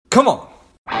Come on.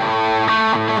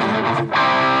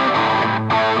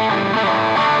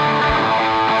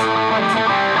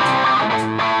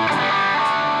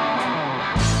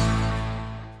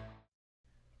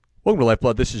 Welcome to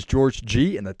Lifeblood. This is George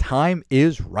G, and the time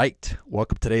is right.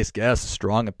 Welcome to today's guest,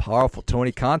 strong and powerful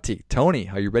Tony Conti. Tony,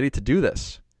 are you ready to do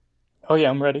this? Oh yeah,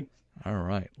 I'm ready. All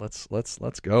right, let's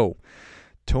go.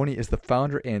 Tony is the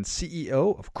founder and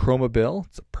CEO of Chromabill.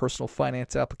 It's a personal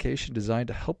finance application designed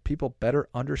to help people better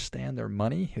understand their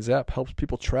money. His app helps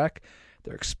people track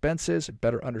their expenses and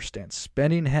better understand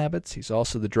spending habits. He's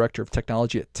also the director of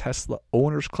technology at Tesla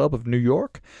Owners Club of New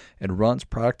York and runs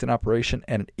product and operation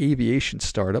at an aviation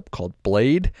startup called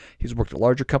Blade. He's worked at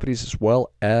larger companies as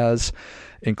well as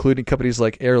including companies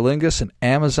like Aer Lingus and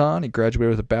Amazon. He graduated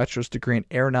with a bachelor's degree in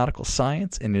aeronautical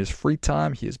science. In his free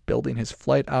time, he is building his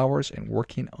flight hours and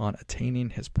working on attaining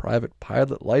his private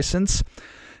pilot license.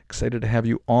 Excited to have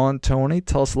you on, Tony.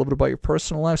 Tell us a little bit about your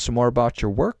personal life, some more about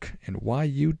your work, and why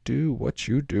you do what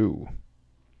you do.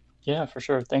 Yeah, for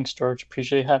sure. Thanks, George.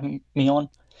 Appreciate having me on.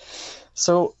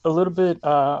 So a little bit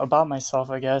about myself,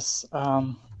 I guess.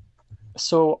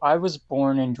 So I was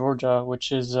born in Georgia,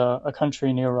 which is a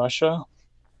country near Russia.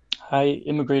 I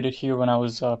immigrated here when I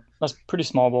was a pretty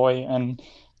small boy, and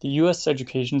the U.S.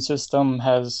 education system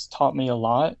has taught me a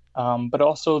lot. But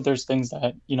also there's things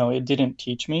that, it didn't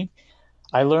teach me.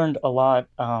 I learned a lot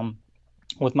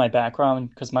with my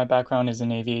background because my background is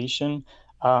in aviation.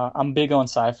 I'm big on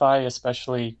sci-fi,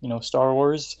 especially, Star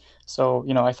Wars. So,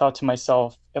 I thought to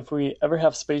myself, if we ever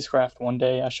have spacecraft one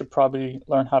day, I should probably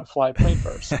learn how to fly a plane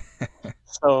first.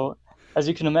 So, as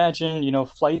you can imagine,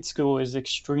 flight school is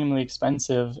extremely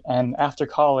expensive. And after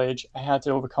college, I had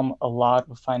to overcome a lot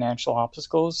of financial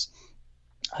obstacles.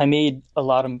 I made a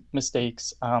lot of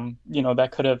mistakes, that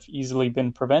could have easily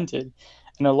been prevented.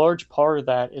 And a large part of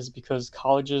that is because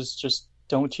colleges just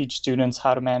don't teach students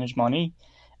how to manage money.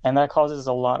 And that causes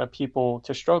a lot of people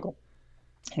to struggle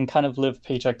and kind of live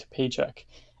paycheck to paycheck.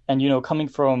 And, coming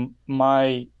from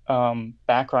my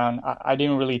background, I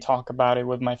didn't really talk about it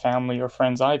with my family or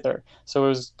friends either. So it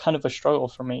was kind of a struggle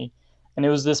for me. And it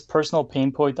was this personal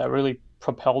pain point that really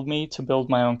propelled me to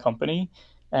build my own company.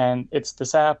 And it's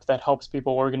this app that helps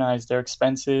people organize their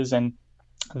expenses and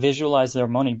visualize their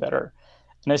money better.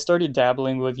 And I started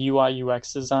dabbling with UI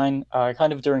UX design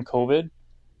kind of during COVID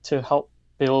to help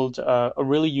build a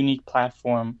really unique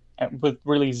platform with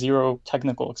really zero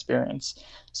technical experience.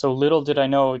 So little did I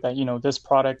know that, this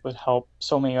product would help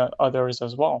so many others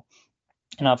as well.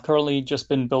 And I've currently just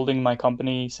been building my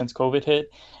company since COVID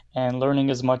hit and learning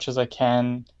as much as I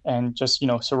can and just,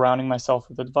 surrounding myself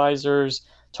with advisors,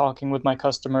 talking with my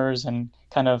customers and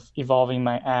kind of evolving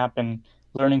my app and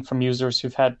learning from users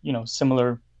who've had,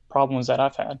 similar problems that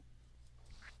I've had.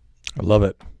 I love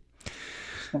it.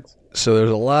 Thanks. So there's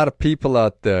a lot of people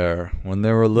out there, when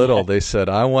they were little, they said,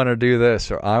 I want to do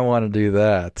this or I want to do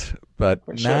that. But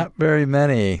not very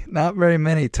many,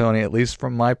 Tony, at least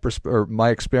from my my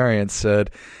experience,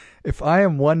 said, if I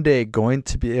am one day going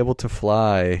to be able to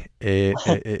fly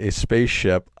a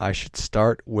spaceship, I should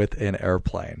start with an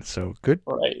airplane. So good.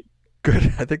 Right.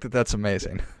 Good. I think that's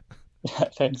amazing.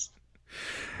 Thanks.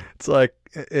 It's like,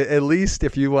 at least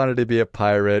if you wanted to be a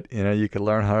pirate, you could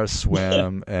learn how to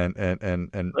swim and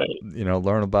right.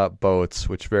 Learn about boats,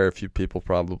 which very few people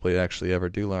probably actually ever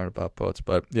do learn about boats.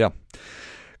 But yeah,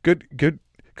 good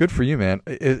for you, man.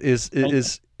 Is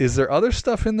there other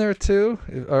stuff in there too,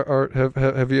 or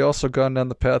have you also gone down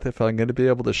the path? If I'm going to be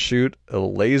able to shoot a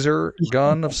laser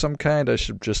gun of some kind, I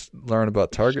should just learn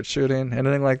about target shooting,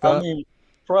 anything like that? I mean,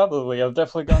 probably. I've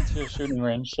definitely gone to a shooting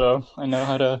range, so I know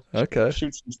how to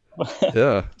shoot some stuff.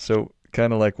 Yeah. So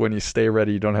kind of like when you stay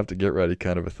ready, you don't have to get ready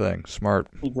kind of a thing. Smart.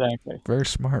 Exactly. Very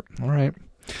smart. All right.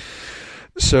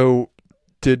 So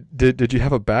did you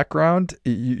have a background?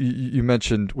 You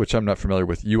mentioned, which I'm not familiar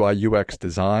with, UI UX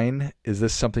design. Is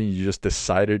this something you just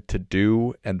decided to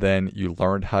do and then you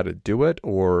learned how to do it,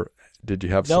 or did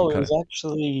you have some No, it kind was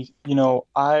actually,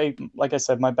 like I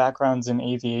said, my background's in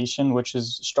aviation, which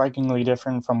is strikingly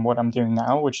different from what I'm doing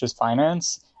now, which is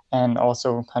finance and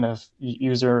also kind of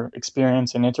user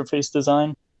experience and interface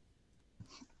design.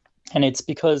 And it's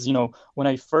because, when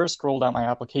I first rolled out my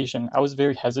application, I was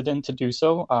very hesitant to do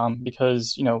so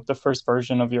because, the first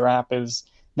version of your app is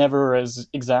never as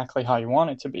exactly how you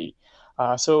want it to be.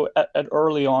 So at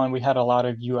early on, we had a lot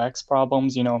of UX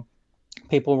problems,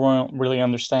 people weren't really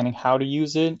understanding how to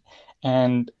use it.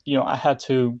 And, I had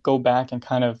to go back and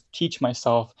kind of teach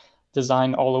myself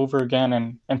design all over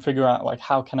again and figure out like,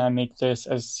 how can I make this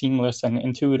as seamless and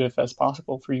intuitive as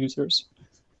possible for users?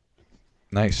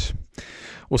 Nice.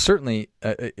 Well, certainly,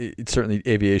 certainly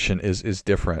aviation is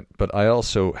different, but I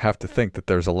also have to think that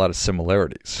there's a lot of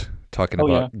similarities. Talking Oh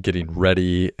yeah. about getting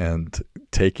ready and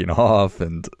taking off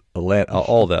and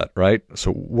all that, right?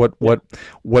 So, Yeah.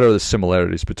 what are the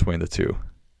similarities between the two?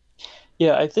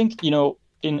 Yeah, I think,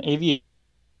 in aviation,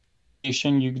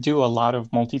 you do a lot of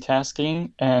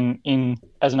multitasking, and in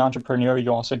as an entrepreneur,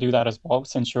 you also do that as well,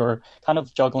 since you're kind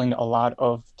of juggling a lot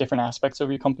of different aspects of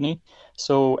your company.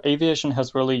 So aviation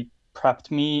has really prepped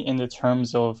me in the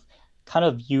terms of kind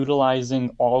of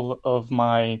utilizing all of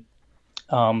my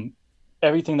um,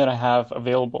 everything that I have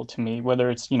available to me, whether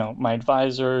it's, my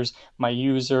advisors, my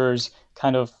users,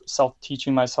 kind of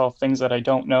self-teaching myself things that I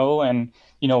don't know. And,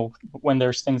 when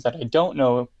there's things that I don't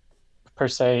know per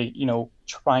se,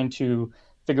 trying to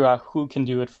figure out who can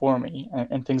do it for me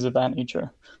and things of that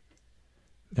nature.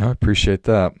 Yeah, I appreciate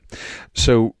that.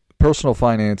 So, personal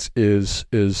finance is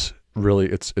really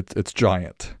it's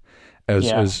giant.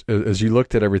 Yeah. As you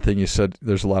looked at everything, you said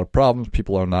there's a lot of problems.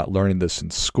 People are not learning this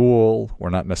in school. We're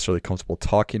not necessarily comfortable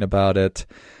talking about it.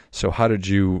 So, how did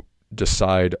you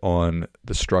decide on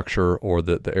the structure or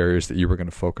the areas that you were going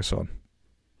to focus on?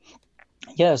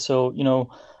 Yeah. So,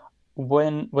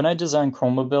 when I designed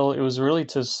Chromobile, it was really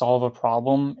to solve a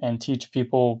problem and teach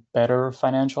people better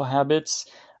financial habits.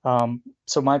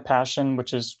 So my passion,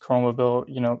 which is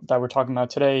Chromobile, that we're talking about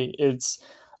today, it's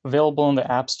available in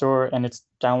the App Store and it's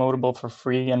downloadable for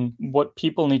free. And what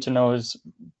people need to know is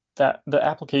that the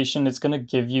application is going to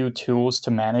give you tools to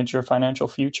manage your financial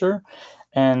future.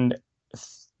 And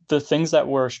the things that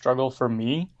were a struggle for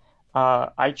me,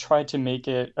 I tried to make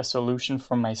it a solution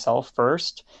for myself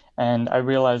first. And I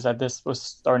realized that this was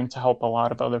starting to help a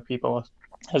lot of other people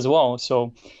as well.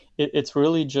 So it's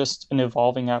really just an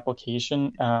evolving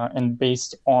application and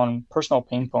based on personal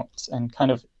pain points and kind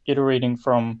of iterating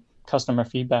from customer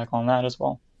feedback on that as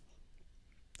well.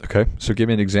 Okay, so give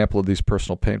me an example of these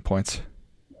personal pain points.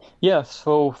 Yeah,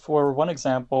 so for one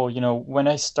example, when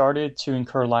I started to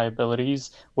incur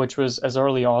liabilities, which was as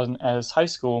early on as high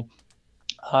school,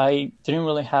 I didn't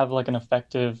really have like an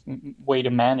effective way to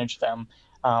manage them.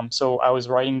 So I was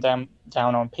writing them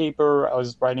down on paper, I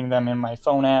was writing them in my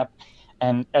phone app.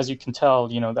 And as you can tell,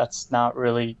 that's not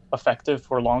really effective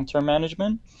for long-term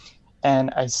management.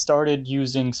 And I started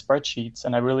using spreadsheets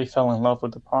and I really fell in love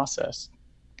with the process.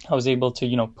 I was able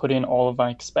to, put in all of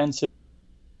my expenses,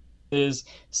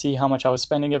 see how much I was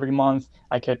spending every month.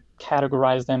 I could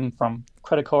categorize them from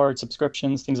credit card,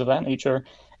 subscriptions, things of that nature.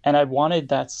 And I wanted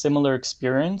that similar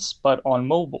experience, but on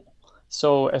mobile.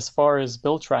 So as far as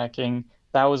bill tracking,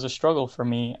 that was a struggle for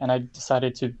me. And I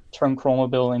decided to turn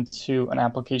Chromable into an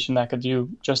application that could do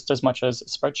just as much as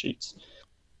spreadsheets.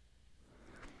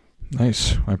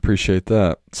 Nice, I appreciate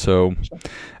that. So,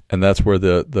 and that's where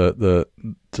the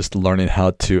just learning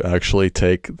how to actually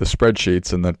take the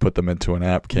spreadsheets and then put them into an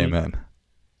app came Mhm. in.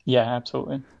 Yeah,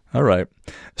 absolutely. All right.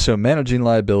 So managing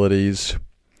liabilities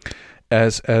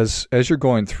as you're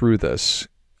going through this,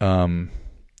 um,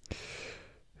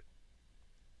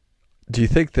 do you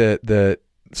think that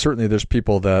certainly there's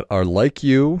people that are like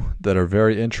you that are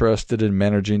very interested in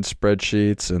managing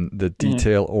spreadsheets and the Mhm.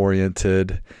 detail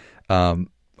oriented?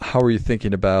 How are you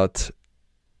thinking about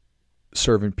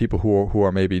serving people who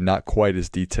are maybe not quite as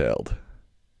detailed?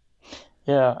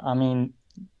 Yeah, I mean,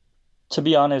 to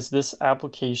be honest, this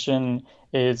application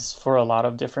is for a lot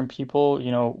of different people.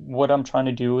 What I'm trying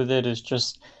to do with it is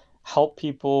just help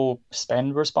people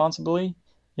spend responsibly.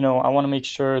 I want to make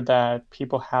sure that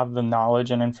people have the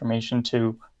knowledge and information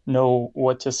to know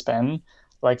what to spend.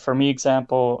 Like for me,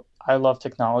 example, I love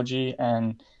technology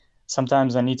and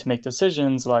sometimes I need to make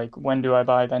decisions like when do I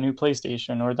buy that new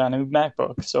PlayStation or that new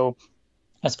MacBook. So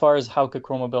as far as how could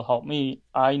Chromable help me,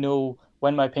 I know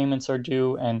when my payments are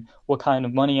due and what kind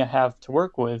of money I have to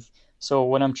work with. So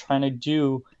what I'm trying to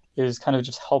do is kind of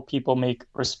just help people make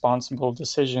responsible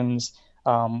decisions,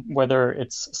 whether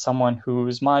it's someone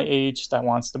who's my age that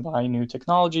wants to buy new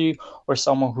technology or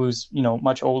someone who's,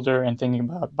 much older and thinking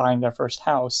about buying their first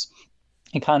house.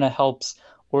 It kind of helps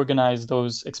organize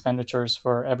those expenditures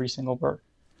for every single birth.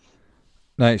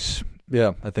 Nice.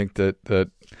 Yeah, I think that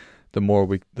the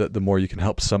more you can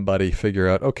help somebody figure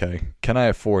out, okay, can I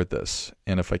afford this?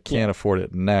 And if I Yeah. can't afford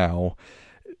it now,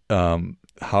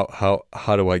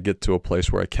 how do I get to a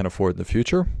place where I can afford it in the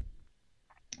future?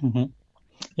 hmm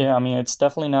Yeah, I mean, it's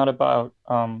definitely not about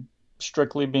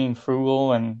strictly being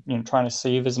frugal and trying to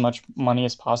save as much money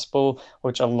as possible,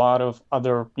 which a lot of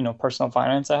other personal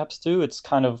finance apps do. It's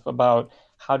kind of about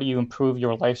how do you improve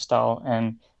your lifestyle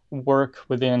and work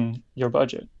within your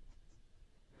budget.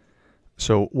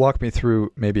 So walk me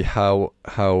through maybe how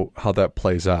that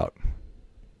plays out.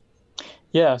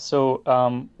 Yeah, so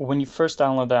when you first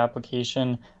download the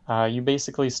application, you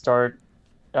basically start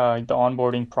the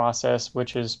onboarding process,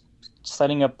 which is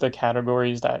setting up the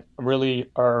categories that really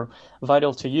are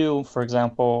vital to you. For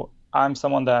example, I'm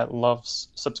someone that loves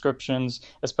subscriptions,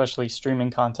 especially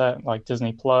streaming content like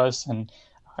Disney Plus and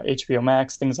HBO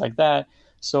Max, things like that.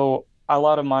 So a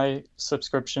lot of my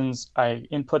subscriptions, I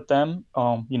input them,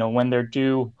 when they're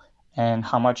due and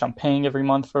how much I'm paying every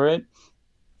month for it.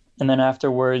 And then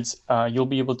afterwards, you'll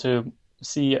be able to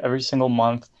see every single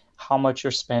month how much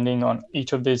you're spending on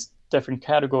each of these different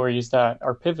categories that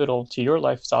are pivotal to your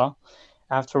lifestyle.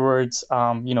 Afterwards,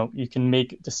 you can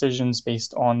make decisions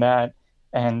based on that.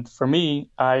 And for me,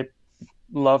 I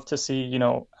love to see,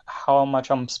 how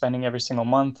much I'm spending every single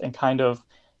month and kind of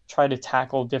try to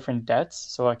tackle different debts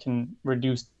so I can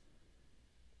reduce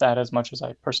that as much as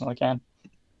I personally can.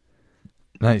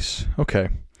 Nice. Okay.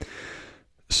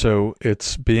 So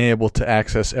it's being able to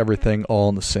access everything all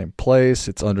in the same place.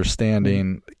 It's Mhm.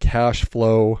 understanding cash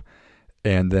flow,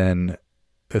 and then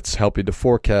it's helping to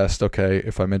forecast, okay,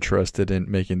 if I'm interested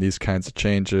in making these kinds of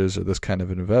changes or this kind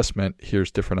of an investment, here's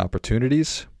different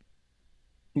opportunities.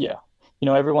 Yeah.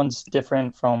 Everyone's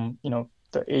different from,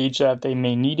 the age that they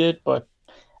may need it, but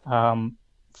Um,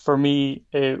 for me,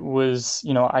 it was,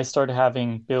 I started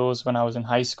having bills when I was in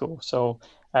high school. So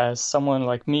as someone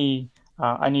like me,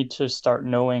 I need to start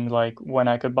knowing like when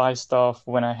I could buy stuff,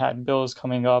 when I had bills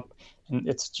coming up, and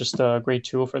it's just a great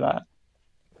tool for that.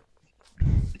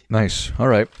 Nice. All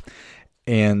right.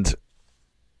 And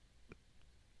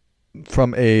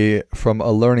from a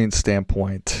learning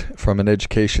standpoint, from an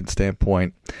education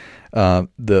standpoint,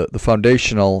 the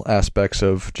foundational aspects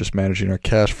of just managing our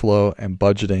cash flow and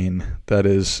budgeting, that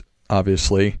is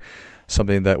obviously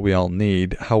something that we all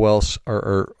need. How else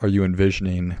are you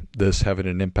envisioning this having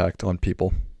an impact on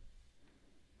people?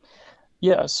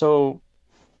 Yeah, so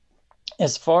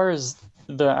as far as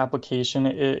the application,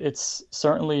 it's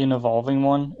certainly an evolving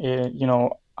one.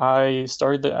 I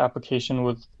started the application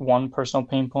with one personal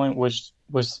pain point, which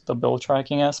was the bill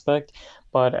tracking aspect.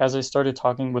 But as I started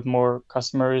talking with more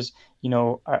customers,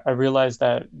 I realized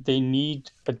that they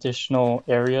need additional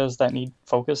areas that need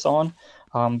focus on.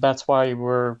 That's why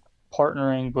we're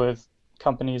partnering with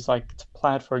companies like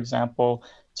Plaid, for example,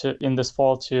 to in this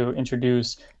fall to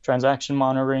introduce transaction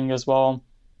monitoring as well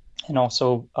and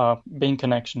also Bing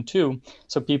Connection too,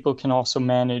 so people can also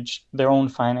manage their own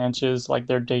finances, like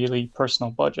their daily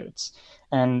personal budgets.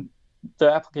 And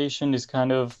the application is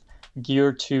kind of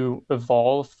geared to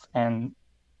evolve, and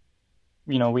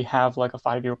we have like a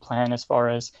 5-year plan as far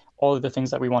as all of the things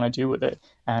that we want to do with it,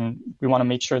 and we want to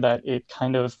make sure that it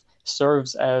kind of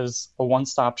serves as a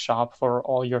one-stop shop for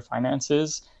all your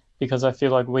finances, because I feel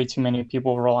like way too many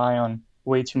people rely on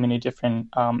way too many different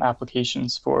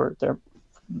applications for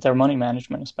their money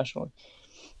management, especially.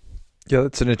 Yeah,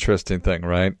 that's an interesting thing,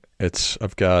 right? It's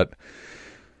I've got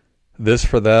this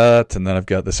for that, and then I've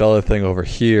got this other thing over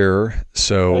here.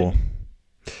 So Right.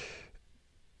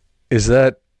 is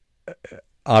that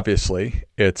obviously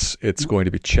it's going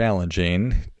to be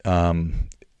challenging.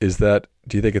 Is that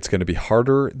do you think it's going to be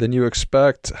harder than you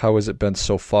expect? How has it been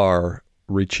so far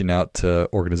reaching out to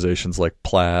organizations like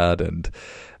Plaid and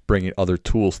bringing other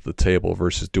tools to the table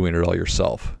versus doing it all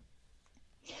yourself?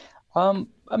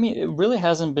 I mean, it really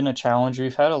hasn't been a challenge.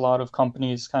 We've had a lot of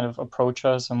companies kind of approach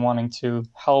us and wanting to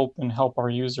help and help our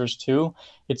users too.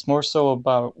 It's more so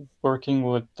about working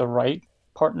with the right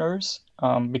partners,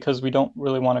 because we don't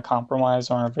really want to compromise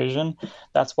on our vision.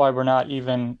 That's why we're not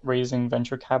even raising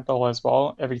venture capital as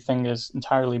well. Everything is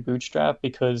entirely bootstrapped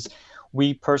because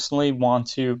we personally want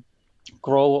to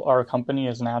grow our company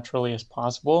as naturally as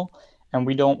possible. And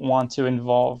we don't want to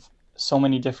involve so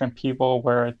many different people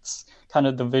where it's kind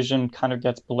of the vision kind of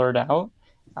gets blurred out.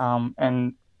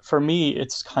 And for me,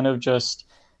 it's kind of just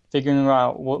figuring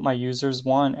out what my users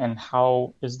want and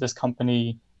how is this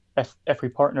company, if we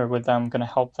partner with them, going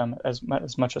to help them as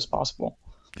much as possible.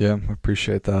 Yeah, I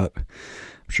appreciate that.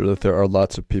 I'm sure that there are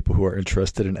lots of people who are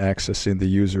interested in accessing the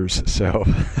users, so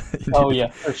you need Oh to be,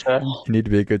 yeah, for sure. you need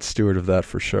to be a good steward of that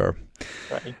for sure.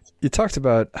 Right. You talked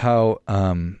about how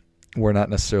we're not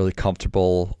necessarily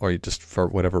comfortable, or you just for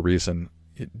whatever reason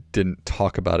you didn't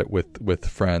talk about it with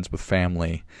friends, with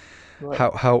family. Right.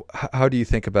 How do you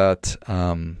think about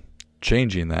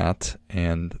changing that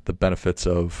and the benefits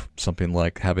of something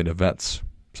like having events,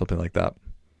 something like that?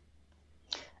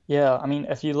 Yeah, I mean,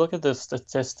 if you look at the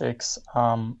statistics,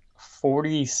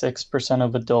 46%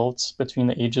 of adults between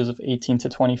the ages of 18 to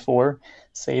 24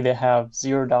 say they have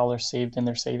 $0 saved in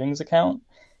their savings account.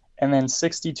 And then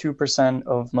 62%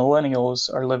 of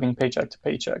millennials are living paycheck to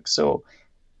paycheck. So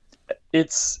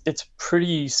it's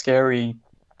pretty scary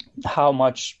how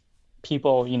much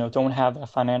people, don't have that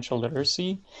financial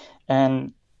literacy.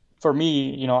 And for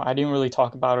me, I didn't really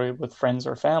talk about it with friends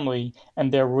or family,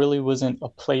 and there really wasn't a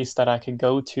place that I could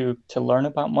go to learn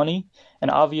about money.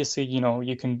 And obviously,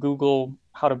 you can Google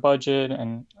how to budget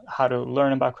and how to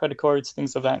learn about credit cards,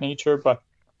 things of that nature, but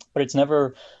it's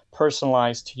never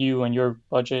personalized to you and your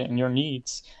budget and your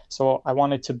needs. So I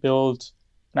wanted to build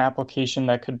an application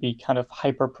that could be kind of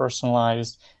hyper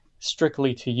personalized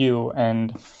strictly to you.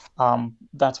 And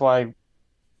that's why,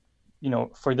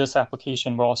 for this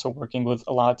application, we're also working with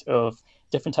a lot of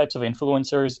different types of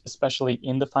influencers, especially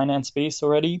in the finance space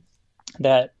already,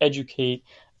 that educate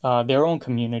their own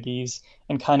communities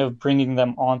and kind of bringing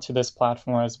them onto this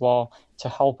platform as well to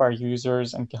help our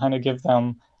users and kind of give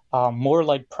them more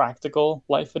like practical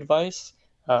life advice,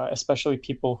 especially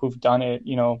people who've done it,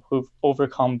 who've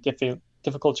overcome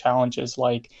difficult challenges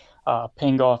like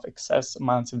paying off excess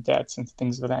amounts of debts and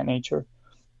things of that nature.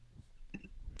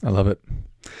 I love it.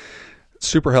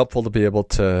 Super helpful to be able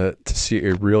to see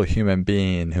a real human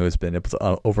being who has been able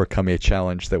to overcome a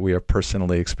challenge that we are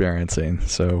personally experiencing.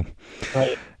 So,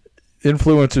 Right.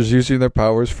 Influencers using their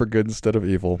powers for good instead of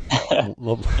evil.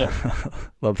 Love,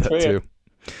 love that too.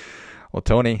 Well,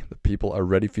 Tony, the people are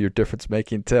ready for your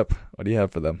difference-making tip. What do you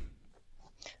have for them?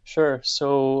 Sure.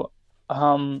 So,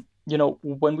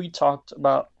 when we talked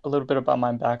about a little bit about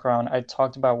my background, I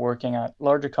talked about working at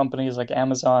larger companies like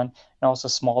Amazon and also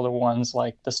smaller ones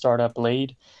like the startup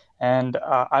Blade. And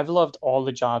I've loved all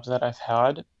the jobs that I've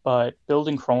had, but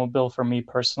building Chromabill for me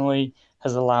personally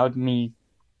has allowed me,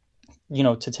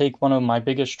 to take one of my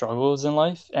biggest struggles in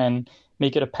life and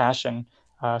make it a passion.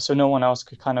 So no one else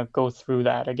could kind of go through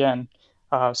that again.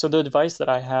 So the advice that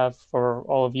I have for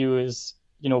all of you is,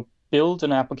 build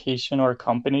an application or a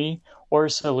company or a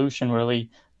solution really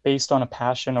based on a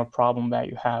passion or problem that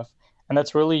you have. And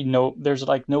that's really there's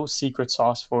like no secret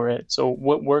sauce for it. So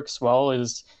what works well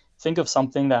is think of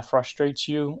something that frustrates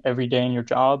you every day in your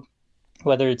job,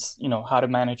 whether it's, how to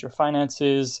manage your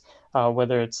finances,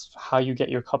 whether it's how you get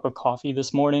your cup of coffee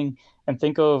this morning, and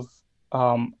think of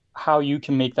how you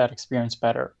can make that experience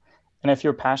better. And if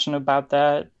you're passionate about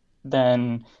that,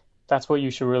 then that's what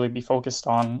you should really be focused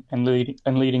on and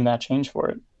leading that change for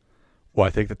it. Well, I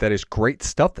think that is great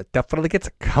stuff. That definitely gets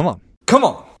it. Come on.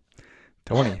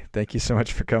 Tony, thank you so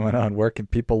much for coming on. Where can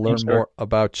people learn more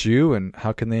about you, and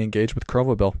how can they engage with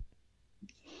Chromabill?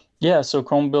 Yeah, so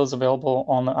Chromabill is available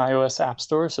on the iOS App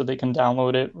Store, so they can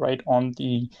download it right on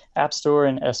the App Store.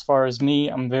 And as far as me,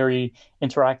 I'm very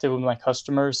interactive with my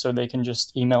customers, so they can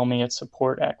just email me at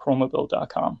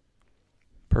support@chromabill.com.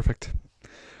 Perfect.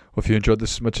 Well, if you enjoyed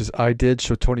this as much as I did,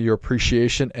 show Tony your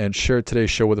appreciation and share today's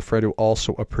show with a friend who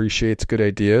also appreciates good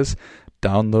ideas.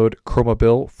 Download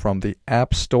Chromabill from the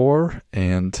App Store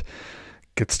and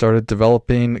get started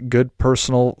developing good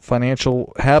personal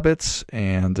financial habits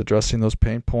and addressing those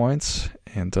pain points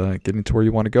and getting to where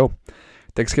you want to go.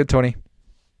 Thanks again, Tony.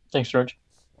 Thanks, George.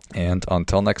 And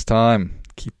until next time,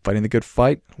 keep fighting the good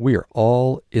fight. We are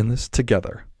all in this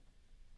together.